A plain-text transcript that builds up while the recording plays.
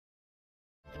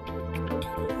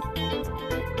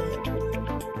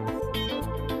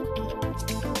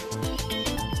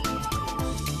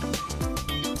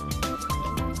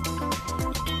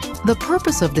The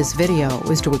purpose of this video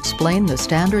is to explain the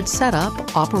standard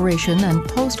setup, operation, and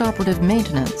post-operative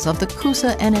maintenance of the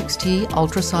Cusa NXT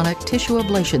ultrasonic tissue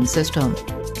ablation system.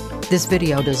 This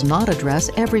video does not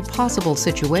address every possible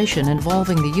situation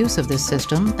involving the use of this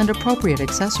system and appropriate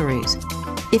accessories.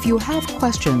 If you have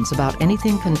questions about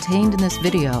anything contained in this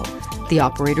video, the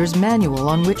operator's manual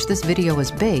on which this video is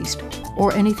based,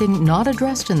 or anything not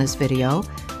addressed in this video,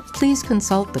 please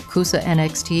consult the Cusa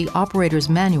NXT Operator's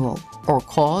Manual or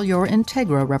call your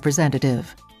Integra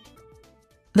representative.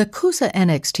 The Cusa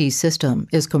NXT system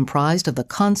is comprised of the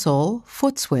console,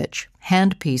 foot switch,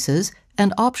 handpieces,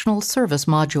 and optional service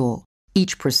module.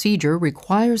 Each procedure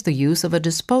requires the use of a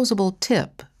disposable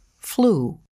tip,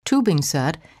 flue, tubing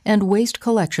set, and waste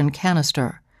collection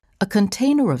canister. A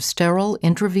container of sterile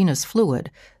intravenous fluid,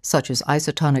 such as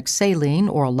isotonic saline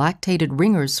or lactated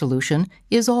Ringer's solution,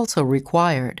 is also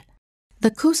required. The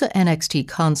Cusa NXT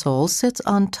console sits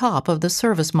on top of the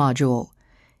service module.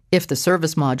 If the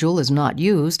service module is not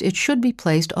used, it should be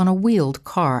placed on a wheeled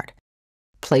cart.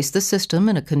 Place the system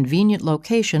in a convenient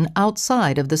location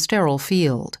outside of the sterile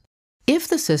field. If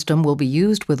the system will be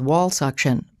used with wall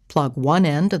suction, plug one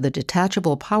end of the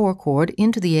detachable power cord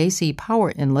into the AC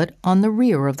power inlet on the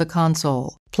rear of the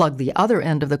console. Plug the other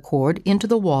end of the cord into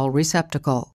the wall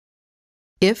receptacle.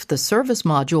 If the service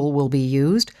module will be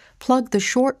used, plug the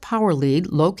short power lead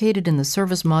located in the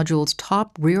service module's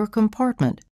top rear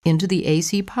compartment into the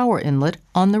AC power inlet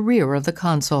on the rear of the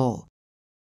console.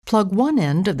 Plug one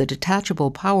end of the detachable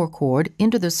power cord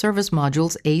into the service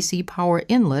module's AC power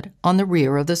inlet on the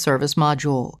rear of the service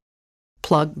module.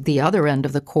 Plug the other end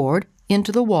of the cord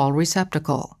into the wall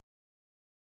receptacle.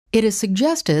 It is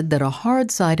suggested that a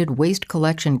hard-sided waste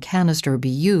collection canister be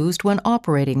used when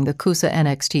operating the Cusa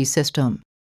NXT system.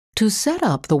 To set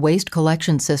up the waste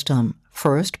collection system,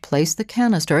 first place the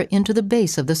canister into the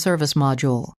base of the service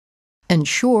module.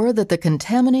 Ensure that the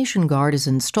contamination guard is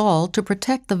installed to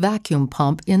protect the vacuum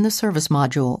pump in the service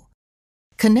module.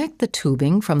 Connect the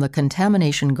tubing from the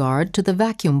contamination guard to the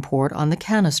vacuum port on the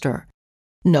canister.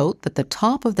 Note that the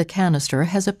top of the canister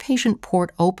has a patient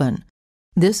port open.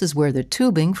 This is where the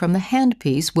tubing from the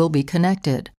handpiece will be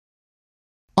connected.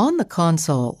 On the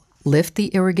console, lift the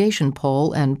irrigation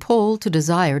pole and pull to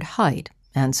desired height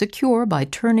and secure by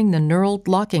turning the knurled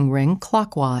locking ring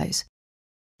clockwise.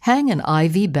 Hang an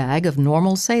IV bag of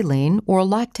normal saline or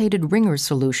lactated Ringer's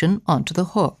solution onto the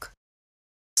hook.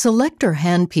 Selector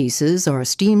handpieces are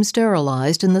steam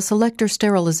sterilized in the selector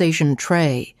sterilization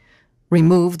tray.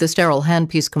 Remove the sterile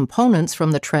handpiece components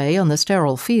from the tray on the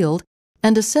sterile field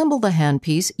and assemble the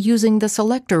handpiece using the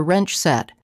selector wrench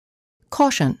set.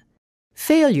 Caution: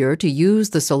 failure to use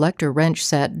the selector wrench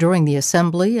set during the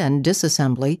assembly and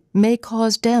disassembly may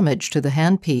cause damage to the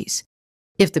handpiece.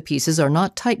 If the pieces are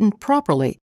not tightened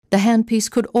properly, the handpiece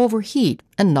could overheat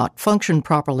and not function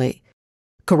properly.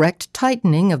 Correct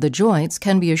tightening of the joints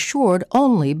can be assured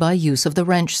only by use of the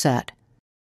wrench set.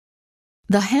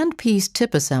 The handpiece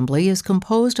tip assembly is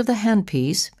composed of the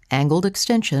handpiece, angled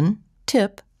extension,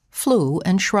 tip, flue,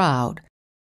 and shroud.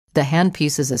 The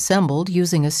handpiece is assembled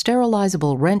using a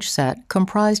sterilizable wrench set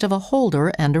comprised of a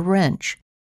holder and a wrench.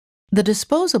 The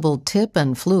disposable tip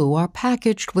and flue are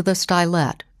packaged with a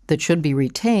stylet that should be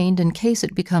retained in case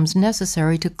it becomes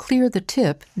necessary to clear the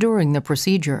tip during the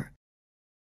procedure.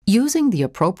 Using the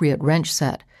appropriate wrench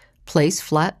set, place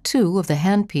flat 2 of the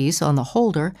handpiece on the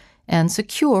holder and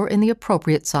secure in the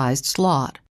appropriate sized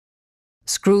slot.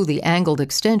 Screw the angled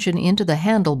extension into the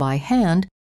handle by hand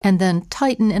and then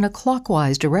tighten in a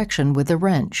clockwise direction with the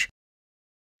wrench.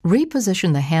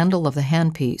 Reposition the handle of the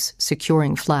handpiece,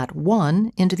 securing flat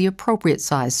 1 into the appropriate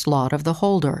size slot of the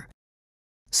holder.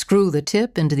 Screw the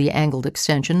tip into the angled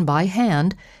extension by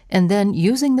hand, and then,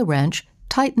 using the wrench,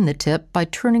 tighten the tip by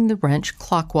turning the wrench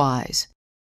clockwise.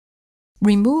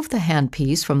 Remove the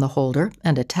handpiece from the holder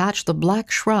and attach the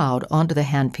black shroud onto the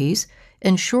handpiece,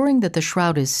 ensuring that the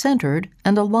shroud is centered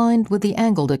and aligned with the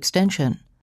angled extension.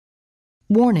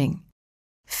 Warning: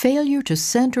 failure to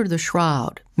center the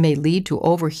shroud may lead to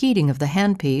overheating of the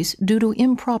handpiece due to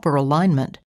improper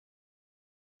alignment.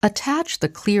 Attach the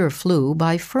clear flue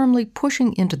by firmly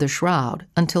pushing into the shroud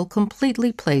until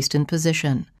completely placed in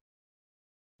position.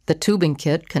 The tubing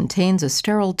kit contains a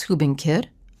sterile tubing kit,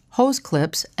 hose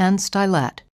clips, and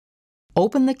stylet.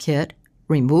 Open the kit,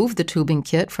 remove the tubing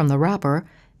kit from the wrapper,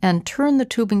 and turn the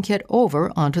tubing kit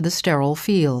over onto the sterile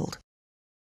field.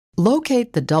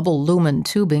 Locate the double lumen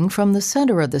tubing from the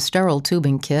center of the sterile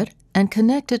tubing kit and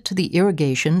connect it to the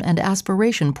irrigation and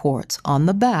aspiration ports on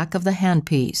the back of the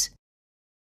handpiece.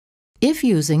 If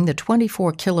using the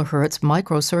 24 kHz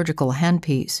microsurgical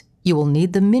handpiece, you will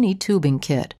need the mini tubing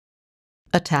kit.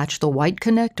 Attach the white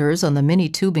connectors on the mini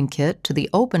tubing kit to the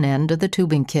open end of the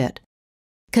tubing kit.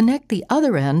 Connect the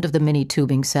other end of the mini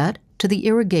tubing set to the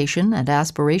irrigation and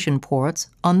aspiration ports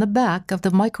on the back of the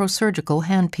microsurgical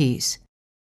handpiece.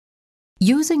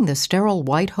 Using the sterile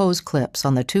white hose clips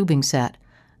on the tubing set,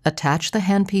 attach the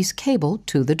handpiece cable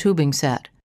to the tubing set.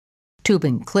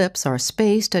 Tubing clips are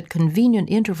spaced at convenient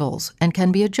intervals and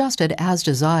can be adjusted as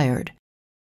desired.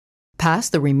 Pass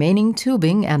the remaining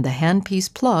tubing and the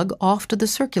handpiece plug off to the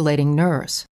circulating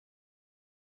nurse.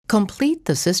 Complete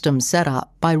the system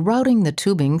setup by routing the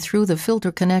tubing through the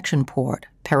filter connection port,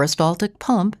 peristaltic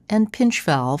pump, and pinch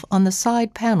valve on the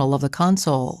side panel of the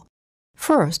console.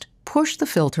 First, push the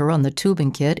filter on the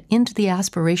tubing kit into the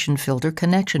aspiration filter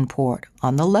connection port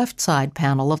on the left side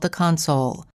panel of the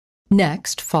console.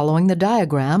 Next, following the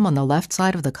diagram on the left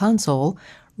side of the console,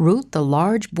 route the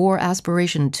large bore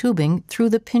aspiration tubing through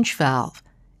the pinch valve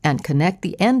and connect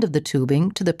the end of the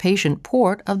tubing to the patient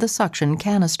port of the suction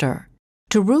canister.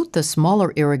 To route the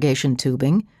smaller irrigation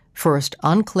tubing, first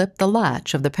unclip the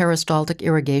latch of the peristaltic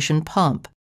irrigation pump.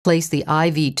 Place the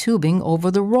IV tubing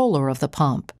over the roller of the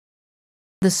pump.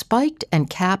 The spiked and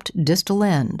capped distal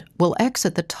end will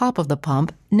exit the top of the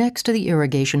pump next to the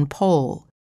irrigation pole.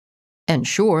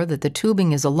 Ensure that the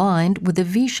tubing is aligned with the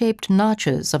V-shaped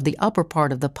notches of the upper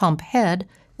part of the pump head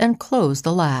and close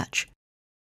the latch.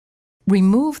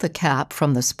 Remove the cap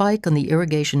from the spike on the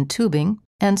irrigation tubing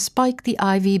and spike the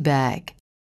IV bag.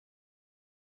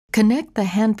 Connect the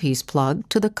handpiece plug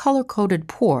to the color-coded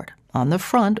port on the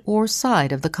front or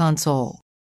side of the console.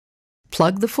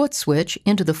 Plug the foot switch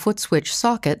into the foot switch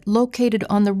socket located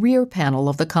on the rear panel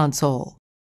of the console.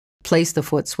 Place the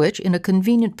foot switch in a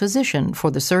convenient position for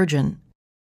the surgeon.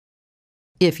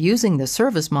 If using the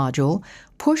service module,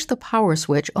 push the power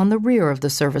switch on the rear of the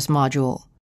service module.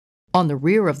 On the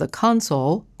rear of the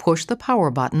console, push the power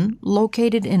button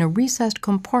located in a recessed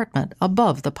compartment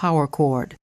above the power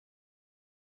cord.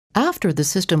 After the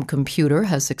system computer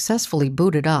has successfully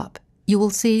booted up, you will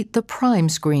see the Prime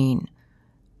screen.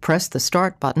 Press the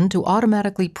Start button to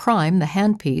automatically prime the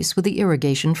handpiece with the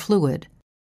irrigation fluid.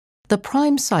 The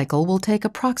prime cycle will take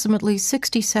approximately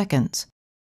 60 seconds.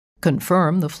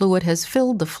 Confirm the fluid has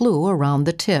filled the flue around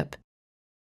the tip.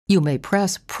 You may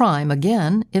press Prime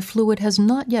again if fluid has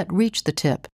not yet reached the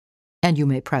tip, and you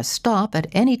may press Stop at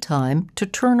any time to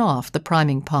turn off the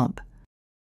priming pump.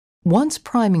 Once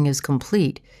priming is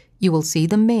complete, you will see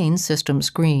the main system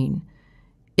screen.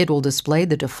 It will display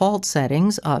the default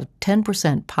settings of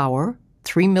 10% power,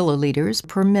 3 milliliters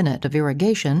per minute of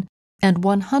irrigation, and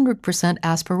 100%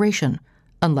 aspiration,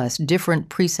 unless different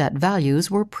preset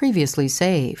values were previously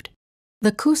saved.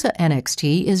 The Cusa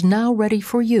NXT is now ready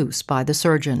for use by the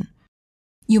surgeon.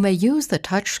 You may use the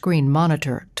touchscreen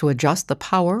monitor to adjust the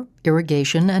power,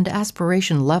 irrigation, and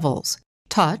aspiration levels.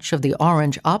 Touch of the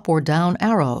orange up or down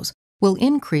arrows will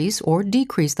increase or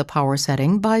decrease the power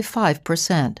setting by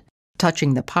 5%.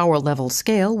 Touching the power level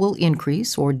scale will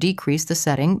increase or decrease the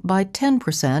setting by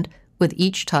 10%, with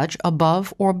each touch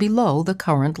above or below the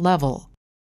current level.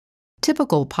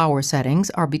 Typical power settings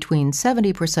are between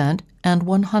 70% and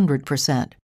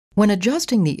 100%. When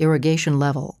adjusting the irrigation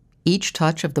level, each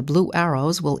touch of the blue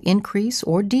arrows will increase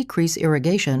or decrease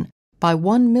irrigation by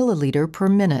 1 milliliter per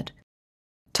minute.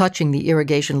 Touching the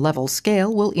irrigation level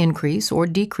scale will increase or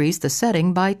decrease the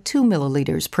setting by 2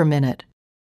 milliliters per minute.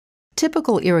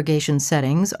 Typical irrigation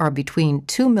settings are between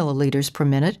 2 milliliters per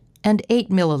minute and 8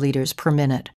 milliliters per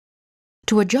minute.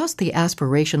 To adjust the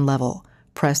aspiration level,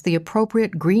 press the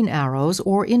appropriate green arrows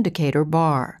or indicator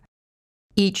bar.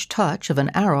 Each touch of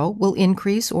an arrow will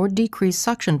increase or decrease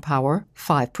suction power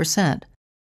 5%.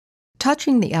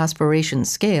 Touching the aspiration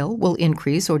scale will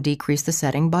increase or decrease the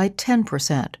setting by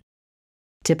 10%.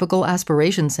 Typical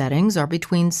aspiration settings are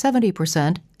between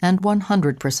 70% and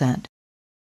 100%.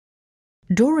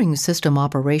 During system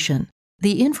operation,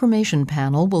 the information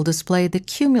panel will display the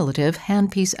cumulative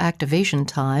handpiece activation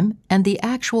time and the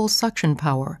actual suction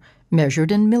power,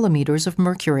 measured in millimeters of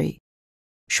mercury.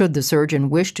 Should the surgeon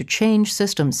wish to change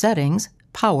system settings,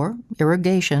 power,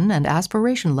 irrigation, and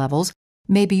aspiration levels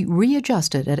may be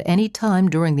readjusted at any time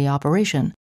during the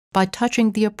operation by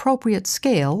touching the appropriate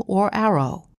scale or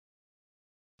arrow.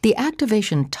 The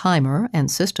activation timer and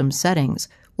system settings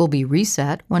will be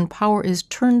reset when power is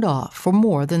turned off for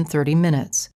more than 30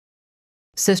 minutes.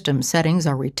 System settings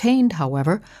are retained,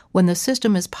 however, when the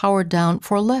system is powered down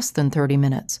for less than 30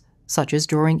 minutes, such as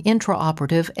during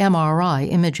intraoperative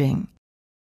MRI imaging.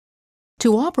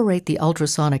 To operate the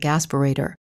ultrasonic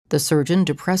aspirator, the surgeon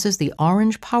depresses the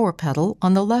orange power pedal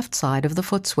on the left side of the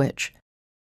foot switch.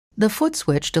 The foot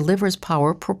switch delivers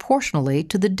power proportionally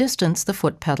to the distance the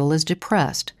foot pedal is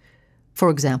depressed. For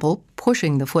example,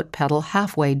 pushing the foot pedal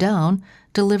halfway down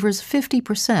delivers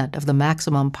 50% of the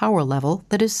maximum power level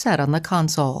that is set on the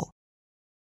console.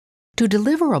 To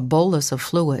deliver a bolus of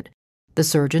fluid, the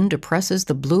surgeon depresses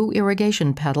the blue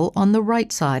irrigation pedal on the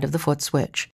right side of the foot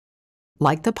switch.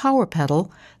 Like the power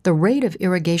pedal, the rate of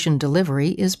irrigation delivery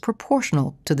is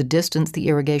proportional to the distance the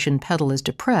irrigation pedal is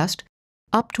depressed,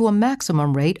 up to a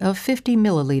maximum rate of 50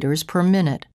 milliliters per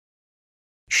minute.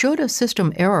 Should a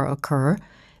system error occur,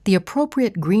 the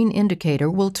appropriate green indicator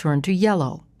will turn to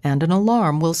yellow and an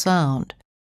alarm will sound.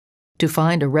 To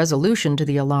find a resolution to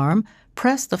the alarm,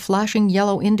 press the flashing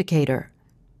yellow indicator.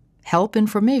 Help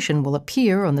information will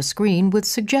appear on the screen with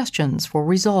suggestions for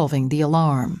resolving the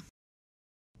alarm.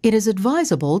 It is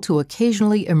advisable to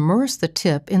occasionally immerse the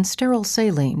tip in sterile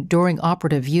saline during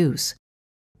operative use.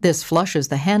 This flushes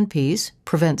the handpiece,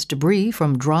 prevents debris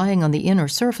from drying on the inner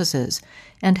surfaces,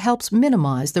 and helps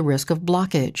minimize the risk of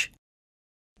blockage.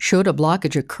 Should a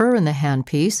blockage occur in the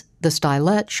handpiece, the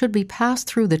stylet should be passed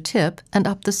through the tip and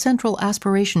up the central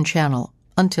aspiration channel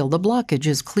until the blockage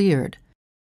is cleared.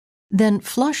 Then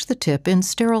flush the tip in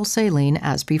sterile saline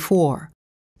as before.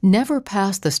 Never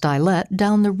pass the stylet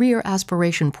down the rear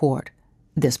aspiration port.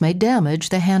 This may damage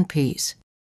the handpiece.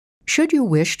 Should you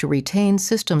wish to retain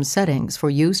system settings for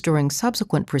use during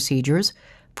subsequent procedures,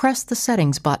 press the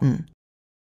Settings button,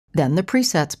 then the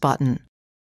Presets button,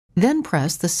 then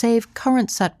press the Save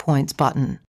Current Set Points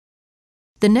button.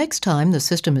 The next time the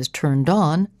system is turned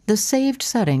on, the saved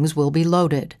settings will be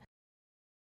loaded.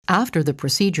 After the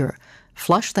procedure,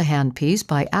 flush the handpiece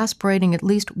by aspirating at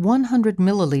least 100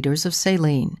 milliliters of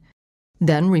saline.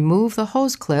 Then remove the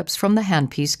hose clips from the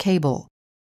handpiece cable.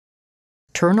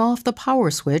 Turn off the power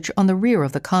switch on the rear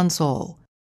of the console.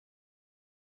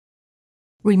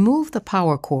 Remove the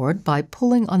power cord by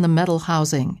pulling on the metal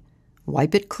housing.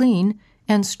 Wipe it clean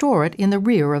and store it in the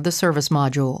rear of the service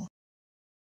module.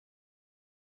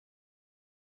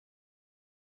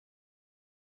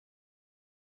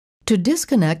 To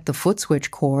disconnect the foot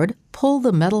switch cord, pull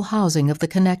the metal housing of the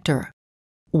connector.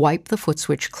 Wipe the foot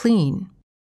switch clean.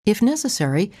 If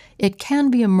necessary, it can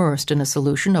be immersed in a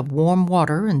solution of warm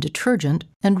water and detergent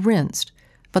and rinsed,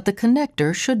 but the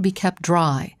connector should be kept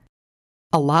dry.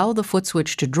 Allow the foot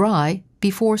switch to dry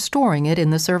before storing it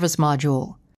in the service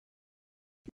module.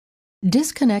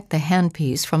 Disconnect the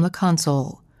handpiece from the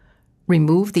console.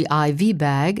 Remove the IV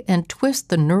bag and twist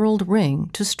the knurled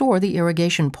ring to store the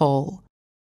irrigation pole.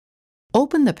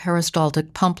 Open the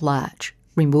peristaltic pump latch,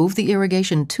 remove the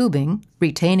irrigation tubing,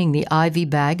 retaining the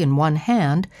IV bag in one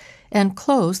hand, and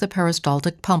close the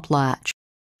peristaltic pump latch.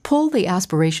 Pull the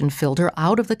aspiration filter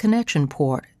out of the connection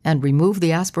port and remove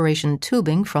the aspiration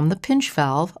tubing from the pinch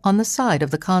valve on the side of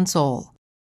the console.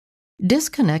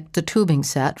 Disconnect the tubing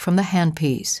set from the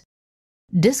handpiece.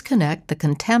 Disconnect the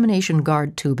contamination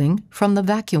guard tubing from the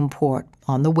vacuum port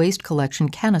on the waste collection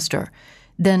canister,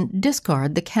 then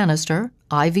discard the canister,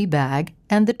 IV bag,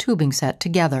 and the tubing set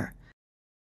together.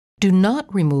 Do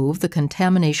not remove the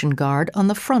contamination guard on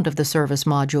the front of the service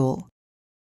module.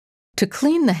 To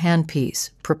clean the handpiece,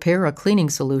 prepare a cleaning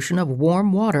solution of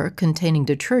warm water containing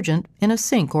detergent in a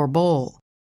sink or bowl.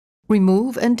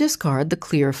 Remove and discard the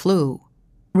clear flue.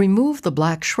 Remove the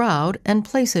black shroud and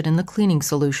place it in the cleaning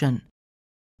solution.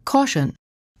 Caution: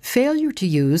 failure to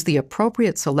use the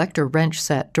appropriate selector wrench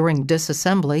set during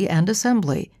disassembly and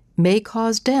assembly may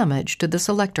cause damage to the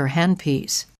selector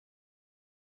handpiece.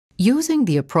 Using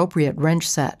the appropriate wrench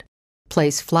set,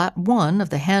 place flat 1 of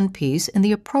the handpiece in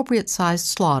the appropriate sized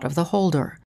slot of the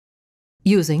holder.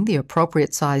 Using the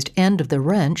appropriate sized end of the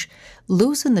wrench,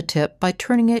 loosen the tip by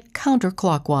turning it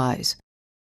counterclockwise.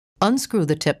 Unscrew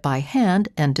the tip by hand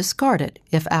and discard it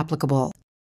if applicable.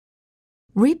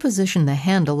 Reposition the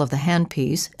handle of the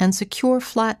handpiece and secure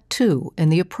flat 2 in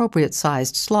the appropriate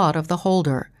sized slot of the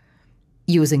holder.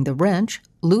 Using the wrench,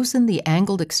 loosen the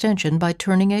angled extension by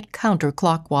turning it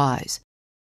counterclockwise.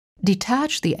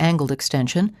 Detach the angled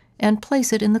extension and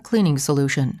place it in the cleaning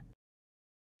solution.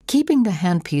 Keeping the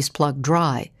handpiece plug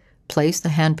dry, place the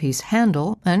handpiece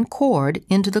handle and cord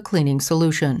into the cleaning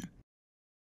solution.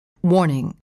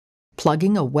 Warning: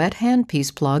 plugging a wet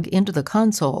handpiece plug into the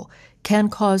console can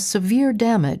cause severe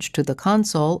damage to the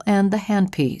console and the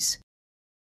handpiece.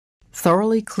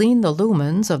 Thoroughly clean the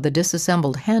lumens of the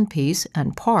disassembled handpiece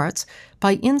and parts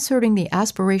by inserting the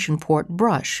aspiration port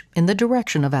brush in the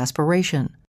direction of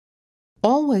aspiration.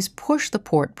 Always push the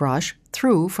port brush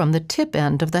through from the tip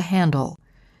end of the handle.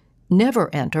 Never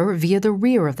enter via the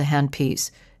rear of the handpiece,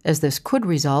 as this could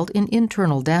result in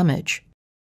internal damage.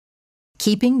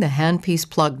 Keeping the handpiece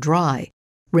plug dry,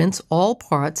 rinse all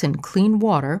parts in clean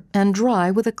water and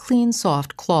dry with a clean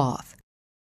soft cloth.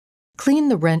 Clean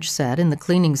the wrench set in the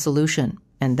cleaning solution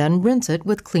and then rinse it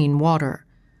with clean water.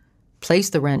 Place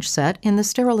the wrench set in the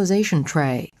sterilization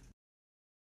tray.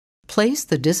 Place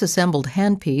the disassembled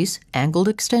handpiece, angled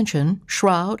extension,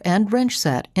 shroud, and wrench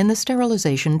set in the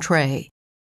sterilization tray.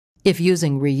 If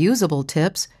using reusable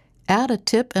tips, add a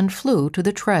tip and flue to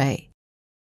the tray.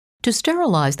 To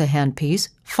sterilize the handpiece,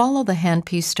 follow the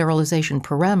handpiece sterilization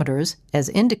parameters as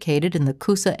indicated in the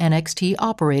Cusa NXT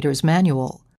Operator's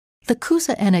Manual. The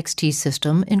Cusa NXT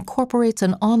system incorporates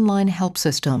an online help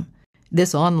system.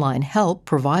 This online help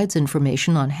provides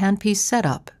information on handpiece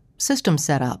setup, system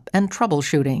setup, and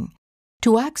troubleshooting.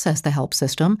 To access the help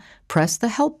system, press the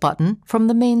Help button from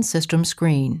the main system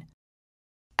screen.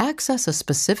 Access a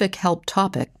specific help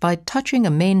topic by touching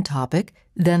a main topic,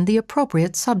 then the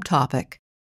appropriate subtopic.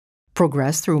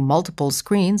 Progress through multiple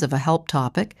screens of a help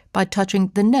topic by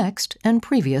touching the Next and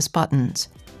Previous buttons.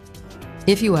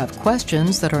 If you have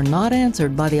questions that are not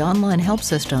answered by the online help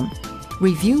system,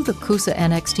 review the Cusa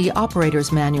NXT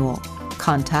Operator's Manual,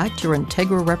 contact your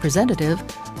Integra representative,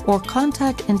 or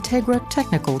contact Integra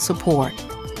Technical Support.